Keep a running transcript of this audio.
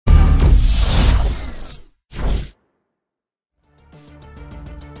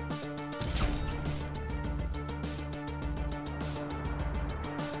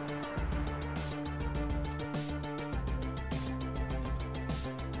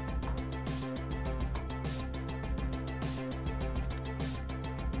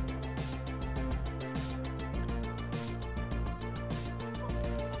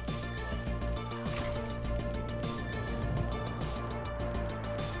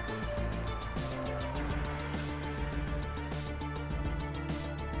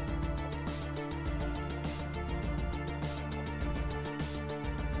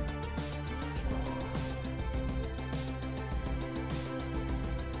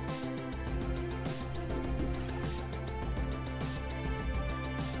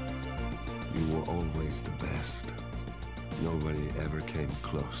You were always the best. Nobody ever came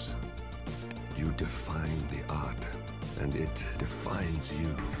close. You define the art, and it defines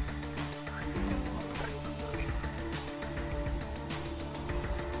you.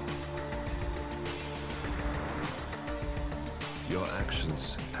 Your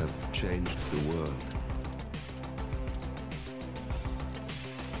actions have changed the world.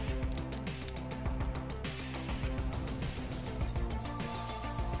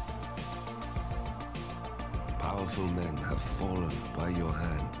 Powerful men have fallen by your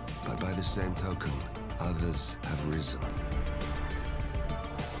hand, but by the same token, others have risen.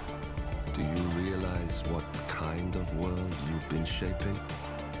 Do you realize what kind of world you've been shaping?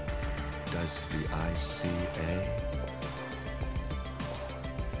 Does the ICA?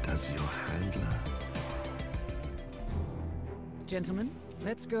 Does your handler? Gentlemen,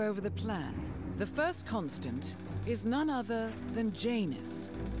 let's go over the plan. The first constant is none other than Janus,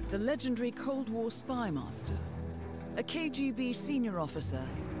 the legendary Cold War spy master. A KGB senior officer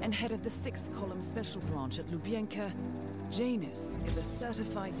and head of the 6th Column Special Branch at Lubyanka, Janus is a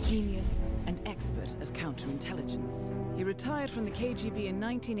certified genius and expert of counterintelligence. He retired from the KGB in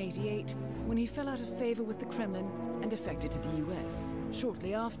 1988 when he fell out of favor with the Kremlin and defected to the US.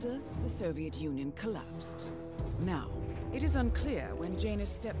 Shortly after, the Soviet Union collapsed. Now, it is unclear when Janus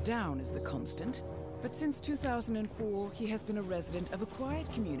stepped down as the constant, but since 2004, he has been a resident of a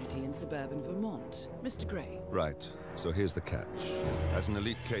quiet community in suburban Vermont. Mr. Gray. Right. So here's the catch. As an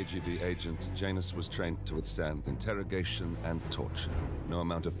elite KGB agent, Janus was trained to withstand interrogation and torture. No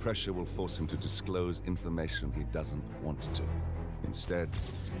amount of pressure will force him to disclose information he doesn't want to. Instead,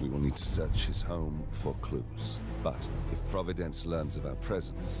 we will need to search his home for clues. But if Providence learns of our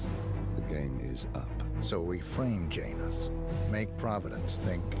presence, the game is up. So we frame Janus, make Providence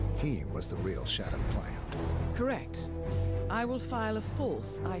think he was the real shattered plant. Correct. I will file a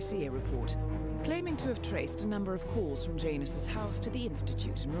false ICA report, claiming to have traced a number of calls from Janus's house to the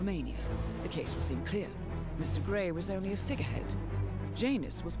Institute in Romania. The case will seem clear. Mr. Gray was only a figurehead.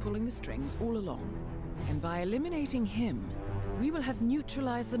 Janus was pulling the strings all along. And by eliminating him, we will have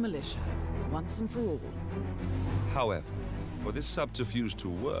neutralized the militia, once and for all. However, for this subterfuge to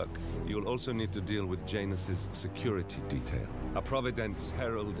work, you'll also need to deal with Janus's security detail. A Providence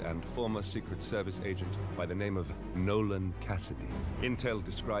herald and former Secret Service agent by the name of Nolan Cassidy. Intel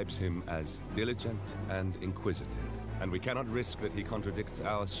describes him as diligent and inquisitive, and we cannot risk that he contradicts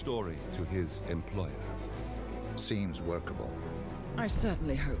our story to his employer. Seems workable. I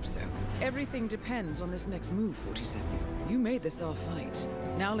certainly hope so. Everything depends on this next move, 47. You made this our fight.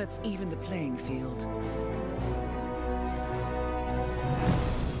 Now let's even the playing field.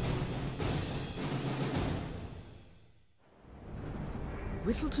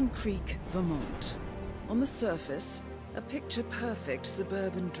 Whittleton Creek, Vermont. On the surface, a picture-perfect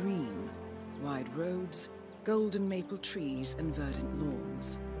suburban dream. Wide roads, golden maple trees, and verdant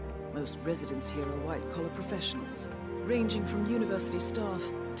lawns. Most residents here are white-collar professionals, ranging from university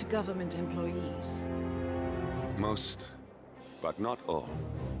staff to government employees. Most, but not all.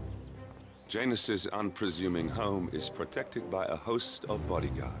 Janus's unpresuming home is protected by a host of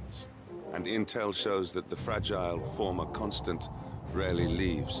bodyguards, and intel shows that the fragile former constant rarely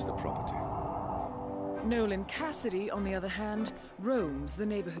leaves the property. Nolan Cassidy, on the other hand, roams the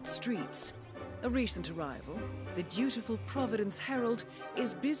neighborhood streets. A recent arrival, the dutiful Providence Herald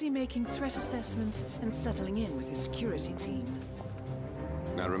is busy making threat assessments and settling in with his security team.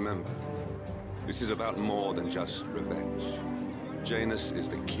 Now remember, this is about more than just revenge. Janus is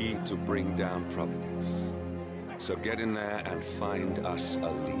the key to bring down Providence. So get in there and find us a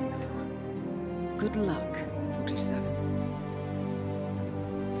lead. Good luck, 47.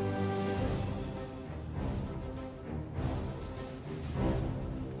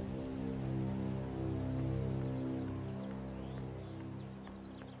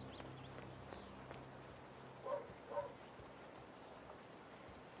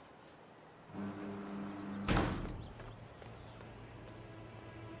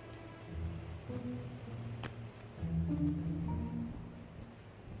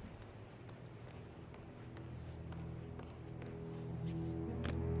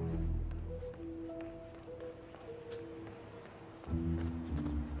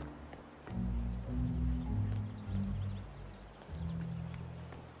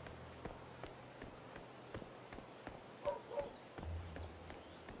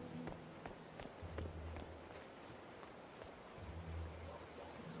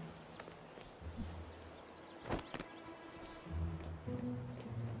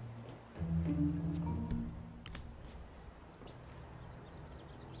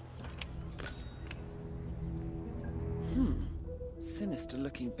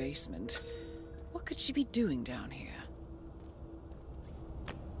 Sinister-looking basement. could she be doing down here?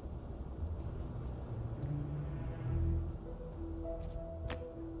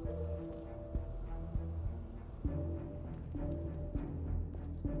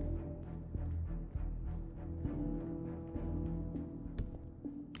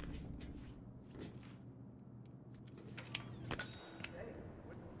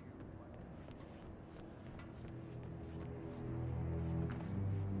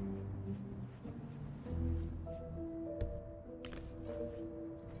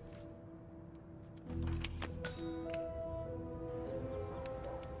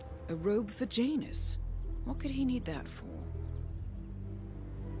 A robe for Janus? What could he need that for?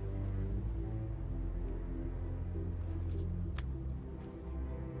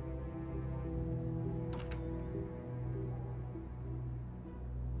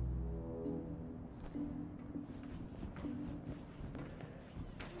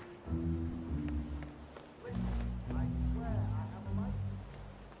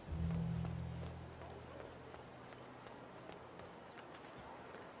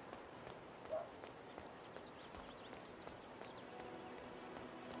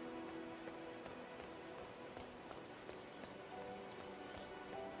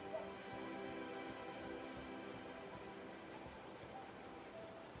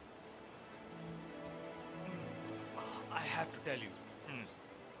 I have to tell you,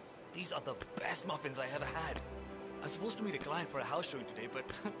 these are the best muffins I ever had. I'm supposed to meet a client for a house showing today, but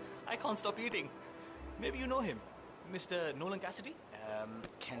I can't stop eating. Maybe you know him, Mr. Nolan Cassidy?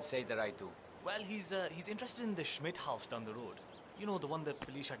 Can't say that I do. Well, he's interested in the Schmidt house down the road. You know, the one that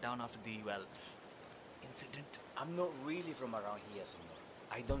police shut down after the, well, incident. I'm not really from around here, senor.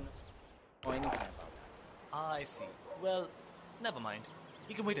 I don't know anything about that. I see. Well, never mind.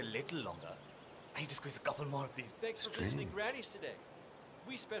 You can wait a little longer. I need to squeeze a couple more of these. Thanks for visiting Granny's today.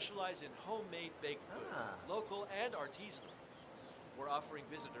 We specialize in homemade baked goods, local and artisanal. We're offering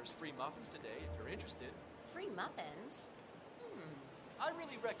visitors free muffins today if you're interested. Free muffins? I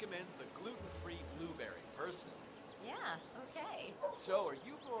really recommend the gluten-free blueberry, personally. Yeah, okay. So, are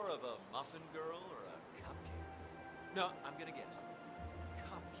you more of a muffin girl or a cupcake? No, I'm gonna guess.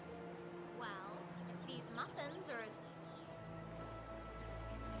 Cupcake. Well, if these muffins are as...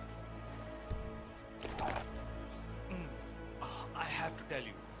 I have to tell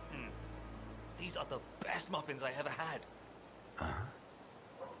you, these are the best muffins I ever had.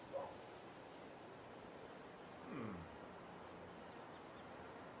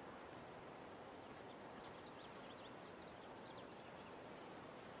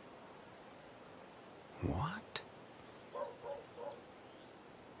 What?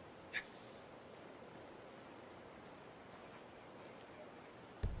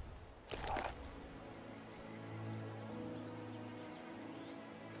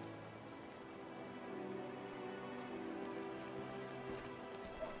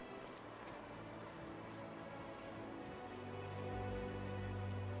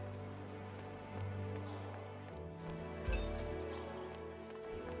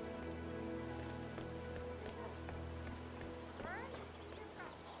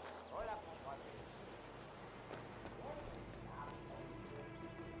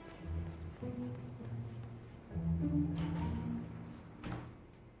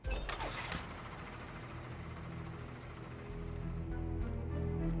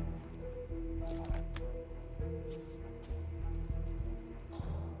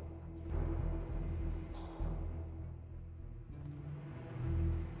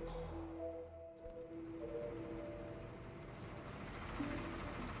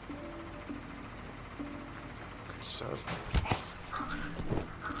 So...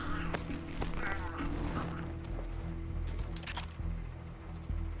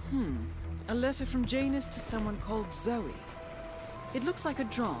 A letter from Janus to someone called Zoe. It looks like a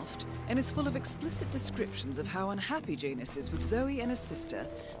draft and is full of explicit descriptions of how unhappy Janus is with Zoe and her sister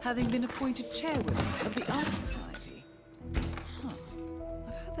having been appointed chairwomen of the Art Society.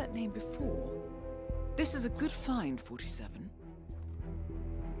 I've heard that name before. This is a good find, 47.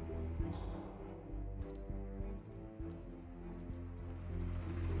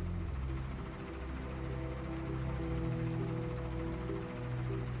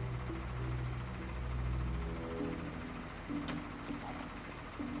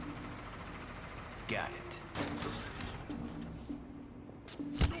 Got it.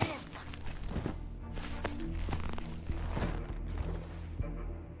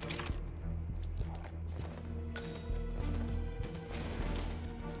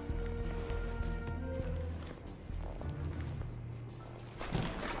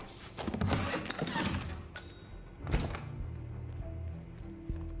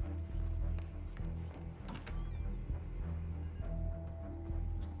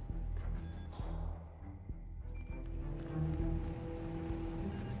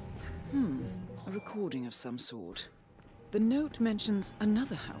 A recording of some sort. The note mentions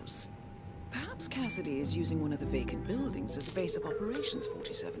another house. Perhaps Cassidy is using one of the vacant buildings as a base of operations,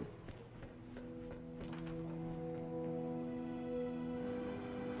 47.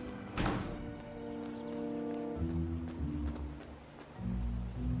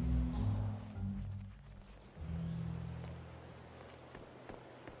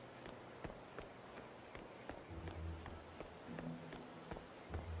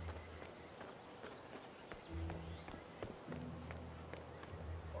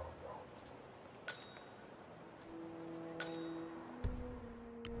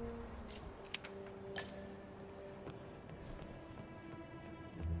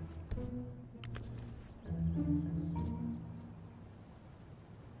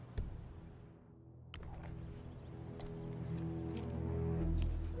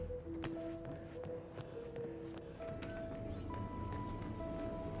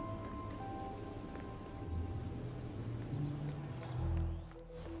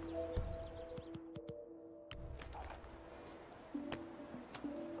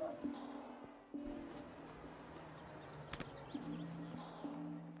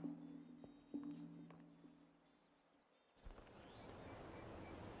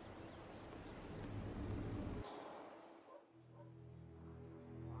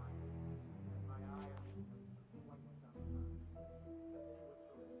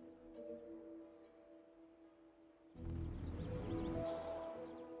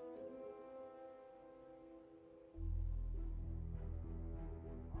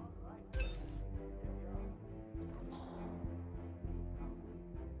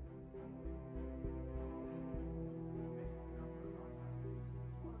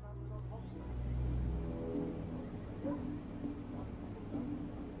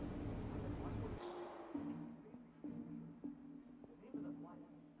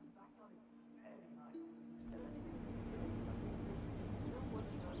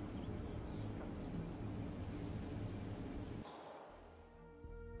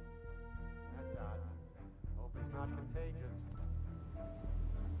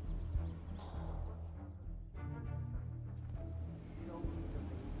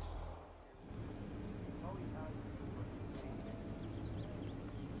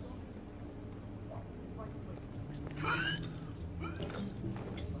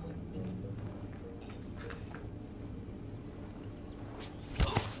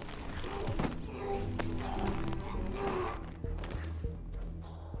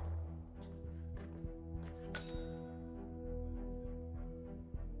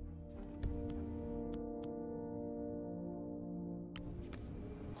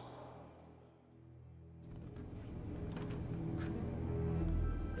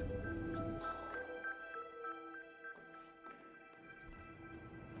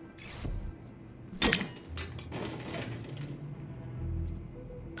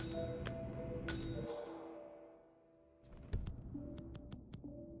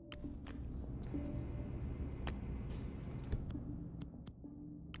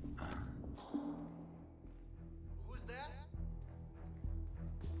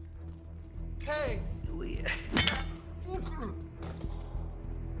 Hey!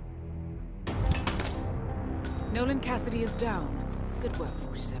 Nolan Cassidy is down. Good work,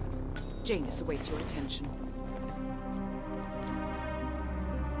 47. Janus awaits your attention.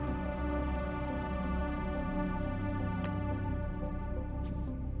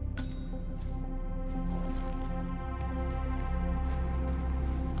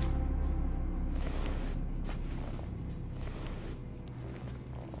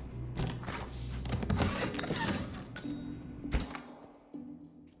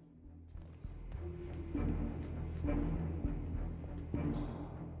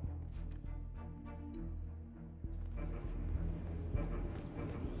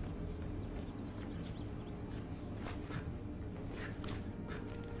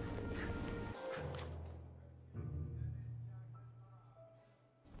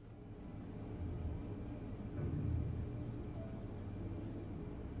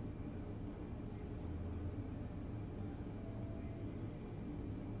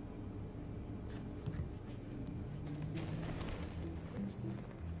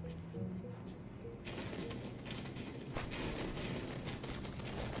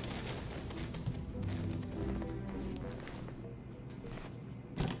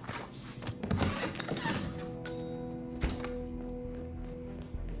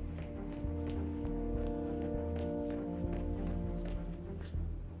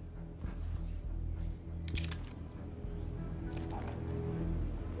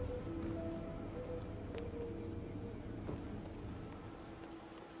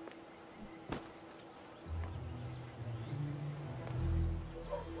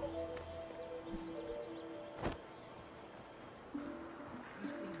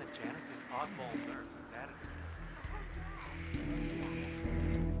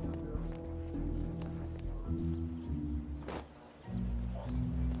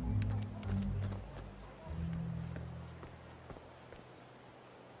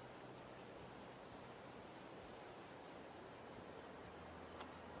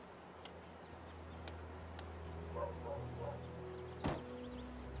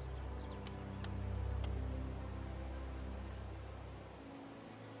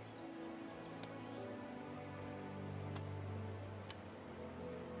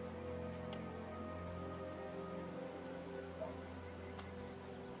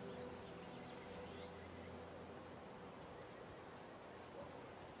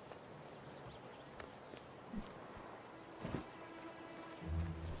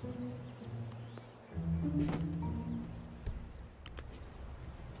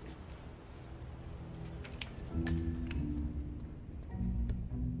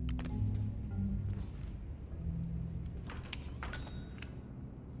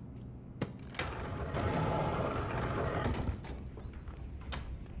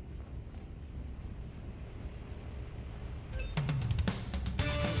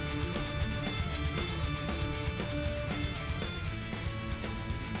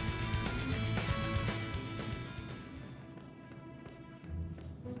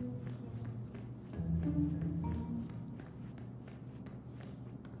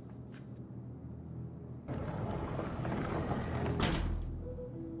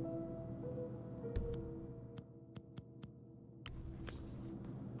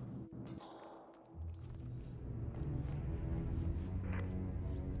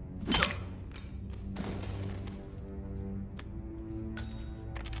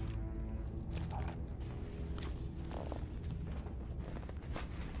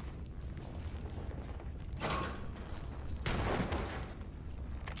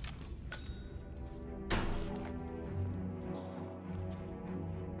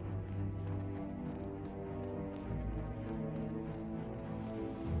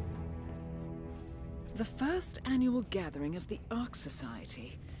 The first annual gathering of the Ark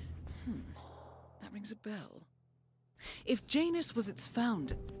Society. That rings a bell. If Janus was its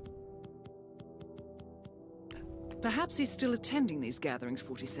founder... Perhaps he's still attending these gatherings,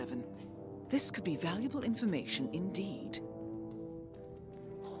 47. This could be valuable information indeed.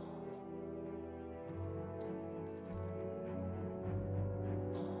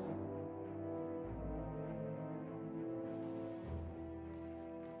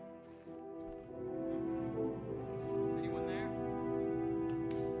 Anyone there?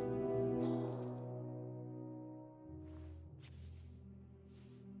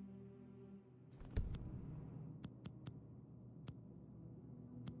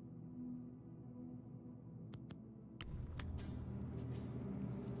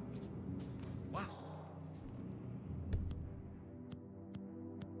 Wow.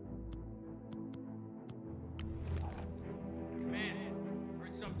 Man,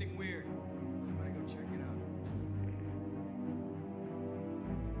 heard something weird. I'm gonna go check it out.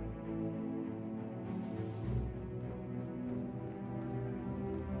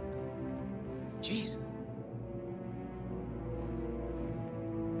 Jeez.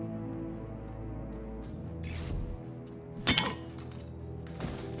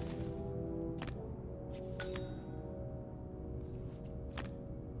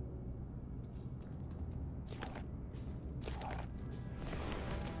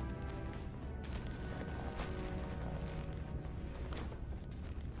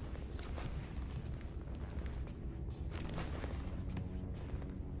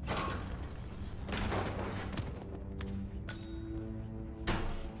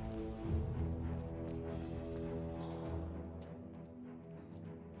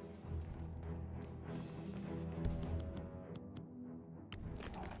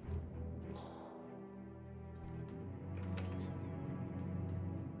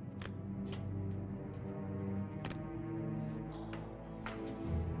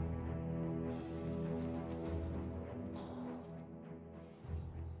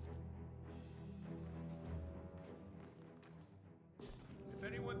 If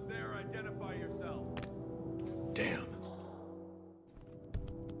anyone's there, identify yourself. Damn.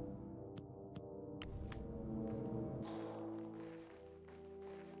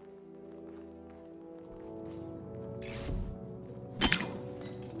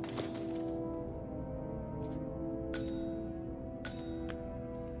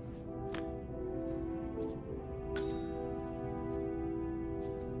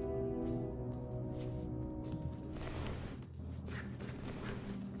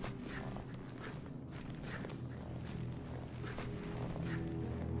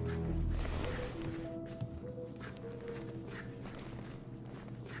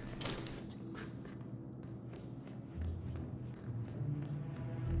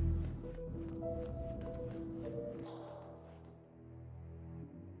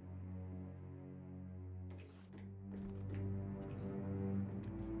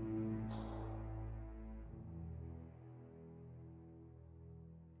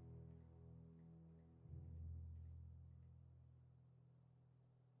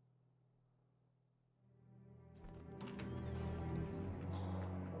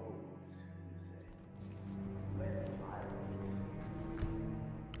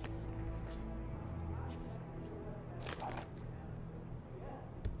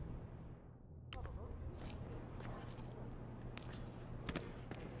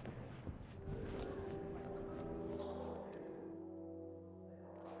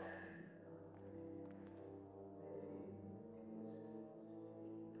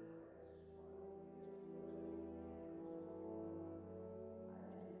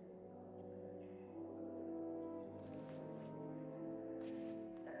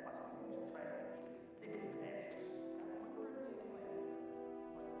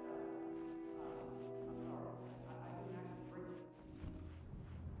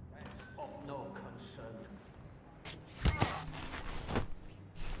 No concern.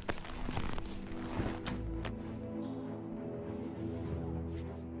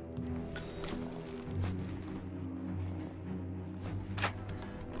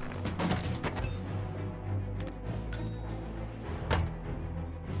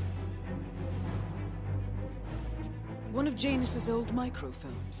 One of Janus's old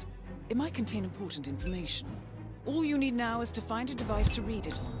microfilms. It might contain important information. All you need now is to find a device to read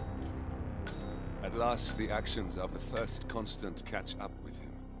it on. At last, the actions of the first constant catch up with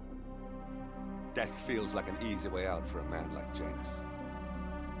him. Death feels like an easy way out for a man like Janus.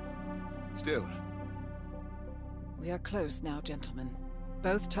 Still, We are close now, gentlemen.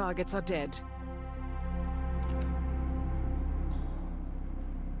 Both targets are dead.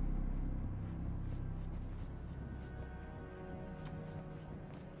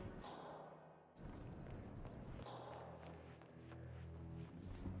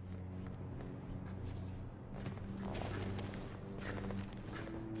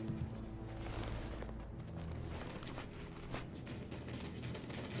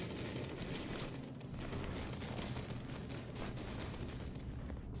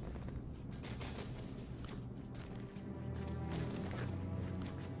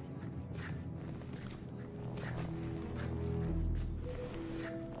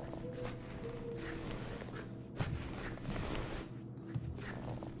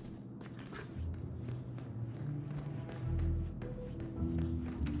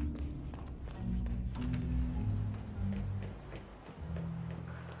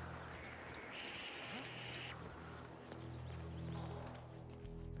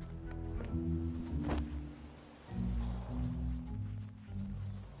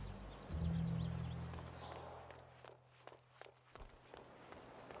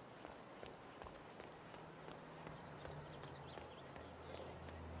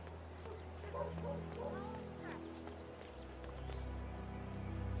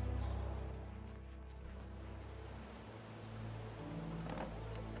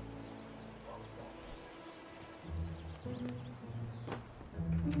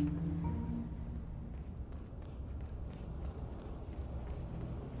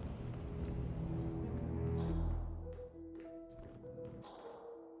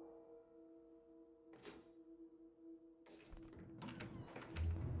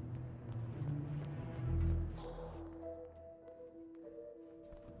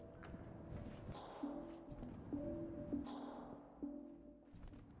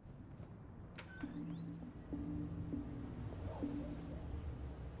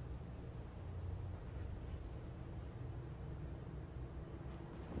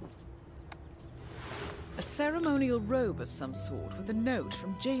 ceremonial robe of some sort with a note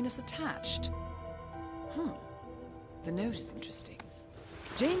from Janus attached. The note is interesting.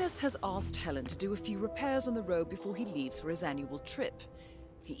 Janus has asked Helen to do a few repairs on the robe before he leaves for his annual trip.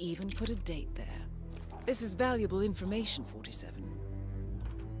 He even put a date there. This is valuable information, 47.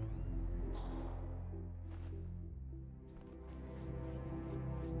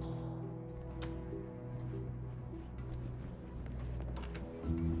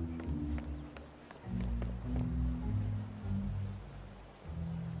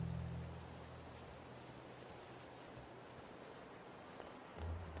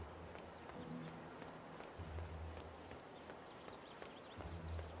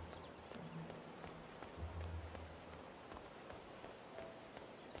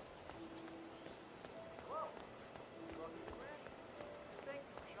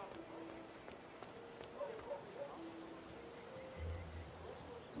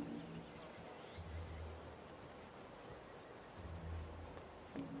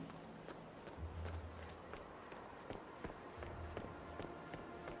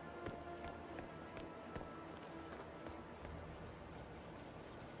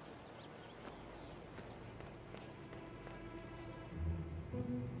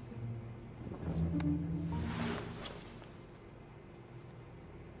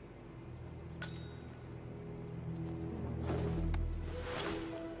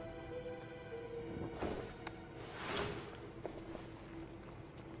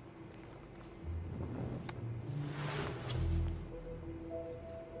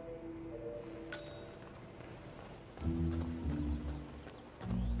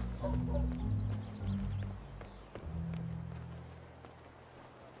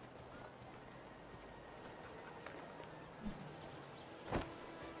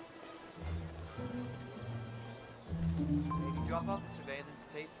 Drop off the surveillance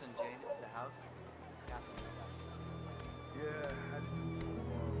tapes and Jane at the house? Yeah, I had to do it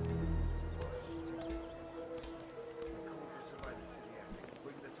tomorrow. Recorder surveillance to the attic.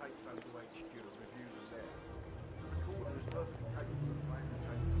 Bring the tapes over to HQ and review them there. The recorder is perfectly capable of playing the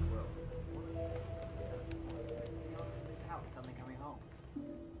tape as well. House, suddenly coming home.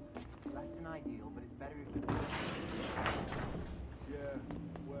 Less than ideal, but it's better if... Yeah,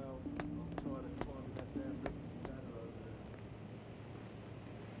 well, I'm tired of climbing that damn ladder over there.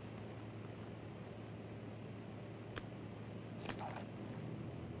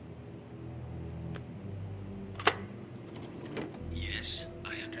 Yes,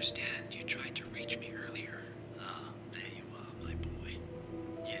 I understand. You tried to reach me earlier. Ah, there you are, my boy.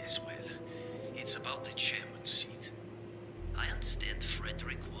 Yes, well, it's about the chairman's seat. I understand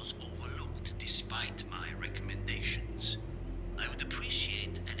Frederick was overlooked despite my recommendations. I would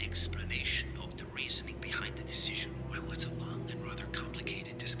appreciate an explanation of the reasoning behind the decision. Well, it's a long and rather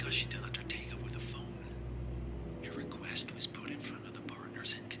complicated discussion to undertake over the phone. Your request was put in front of the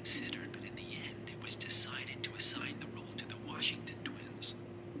partners and considered, but in the end, it was decided to assign the role to the Washington twins.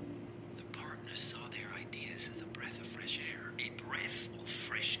 The partners saw their ideas as a breath of fresh air. A breath of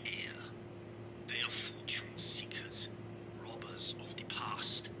fresh air. They are fortune seekers, robbers of the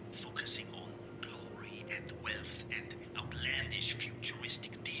past, focusing on glory and wealth and outlandish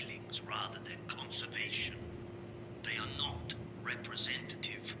futuristic dealings rather than conservation. They are not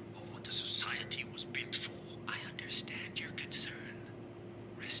representative of what the society was built for. I understand your concern.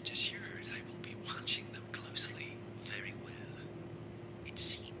 Rest assured, I will be watching them closely. Very well. It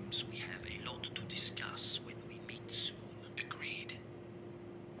seems we have a lot to discuss when we meet soon. Agreed.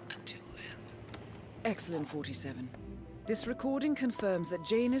 Until then. Excellent, 47. This recording confirms that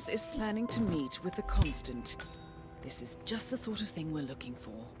Janus is planning to meet with the Constant. This is just the sort of thing we're looking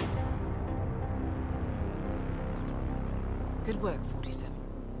for. Good work, 47.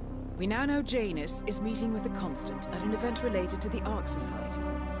 We now know Janus is meeting with the Constant at an event related to the Ark Society,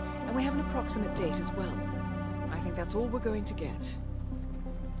 and we have an approximate date as well. I think that's all we're going to get.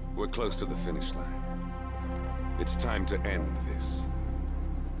 We're close to the finish line. It's time to end this.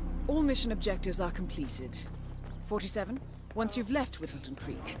 All mission objectives are completed. 47, once you've left Whittleton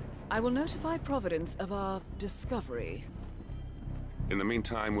Creek, I will notify Providence of our discovery. In the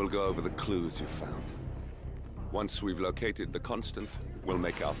meantime, we'll go over the clues you found. Once we've located the Constant, we'll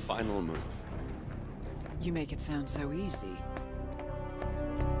make our final move. You make it sound so easy.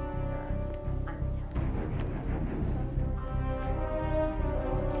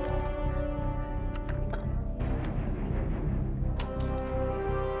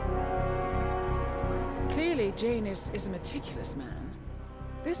 Clearly, Janus is a meticulous man.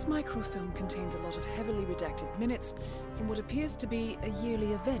 This microfilm contains a lot of heavily redacted minutes from what appears to be a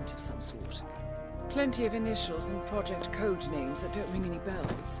yearly event of some sort. Plenty of initials and project code names that don't ring any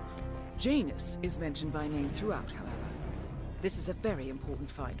bells. Janus is mentioned by name throughout, however. This is a very important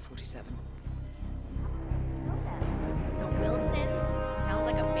find, 47. The Wilsons? Sounds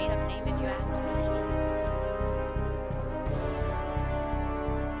like a made-up name if you ask me.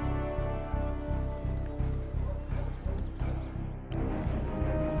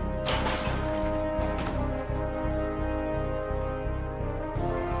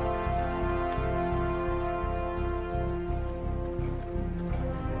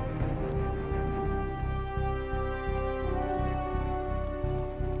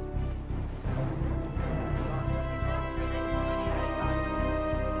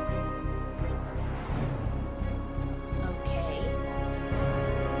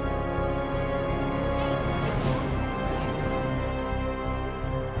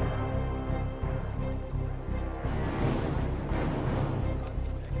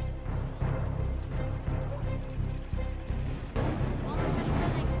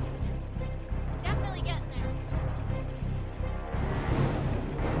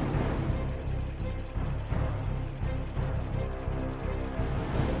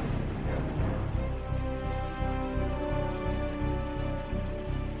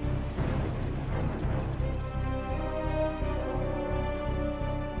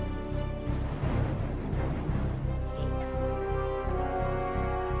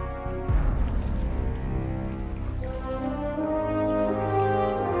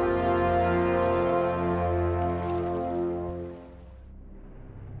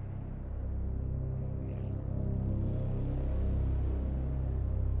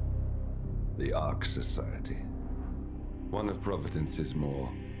 The Ark Society. One of Providence's more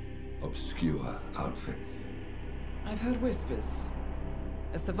obscure outfits. I've heard whispers.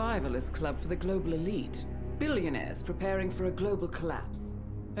 A survivalist club for the global elite. Billionaires preparing for a global collapse.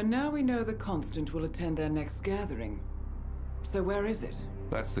 And now we know the Constant will attend their next gathering. So where is it?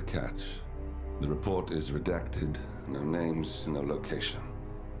 That's the catch. The report is redacted. No names, no location.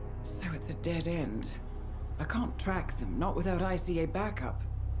 So it's a dead end. I can't track them, not without ICA backup.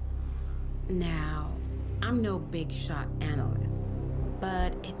 Now, I'm no big shot analyst,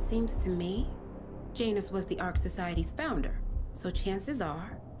 but it seems to me Janus was the Ark Society's founder, so chances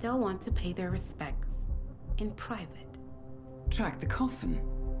are they'll want to pay their respects in private. Track the coffin.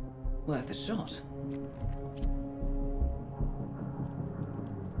 Worth a shot.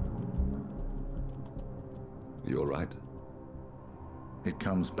 You all right? It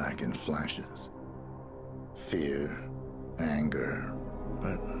comes back in flashes. Fear, anger,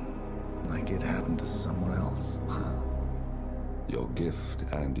 but like it happened to someone else. Your gift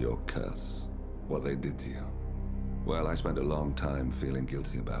and your curse. What they did to you. Well, I spent a long time feeling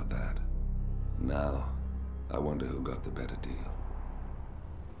guilty about that. Now, I wonder who got the better deal.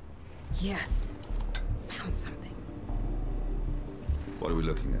 Yes. Found something. What are we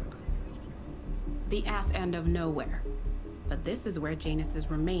looking at? The ass end of nowhere. But this is where Janus's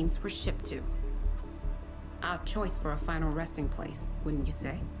remains were shipped to. Our choice for a final resting place, wouldn't you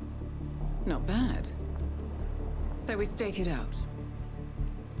say? Not bad. So we stake it out.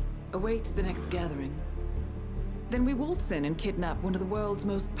 Await the next gathering. Then we waltz in and kidnap one of the world's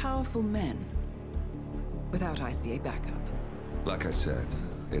most powerful men. Without ICA backup. Like I said,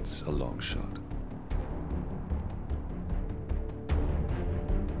 it's a long shot.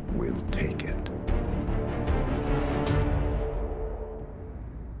 We'll take it.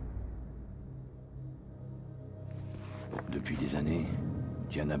 Depuis des années,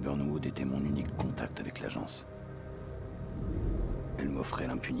 Diana Burnwood était mon unique contact avec l'agence. Elle m'offrait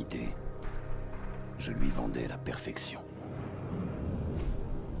l'impunité. Je lui vendais la perfection.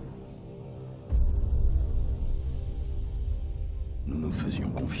 Nous nous faisions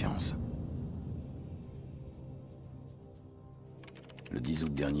confiance. Le 10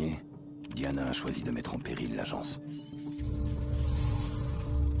 août dernier, Diana a choisi de mettre en péril l'agence.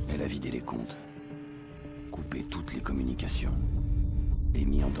 Elle a vidé les comptes, coupé toutes les communications et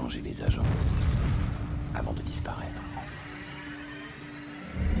mis en danger les agents avant de disparaître.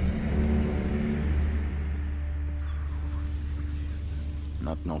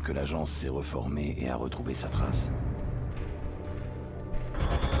 Maintenant que l'agence s'est reformée et a retrouvé sa trace,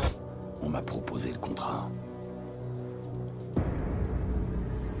 on m'a proposé le contrat.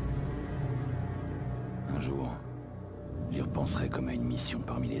 Un jour, j'y repenserai comme à une mission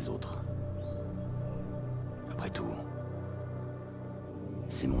parmi les autres. Après tout,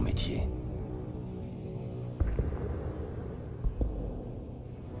 c'est mon métier.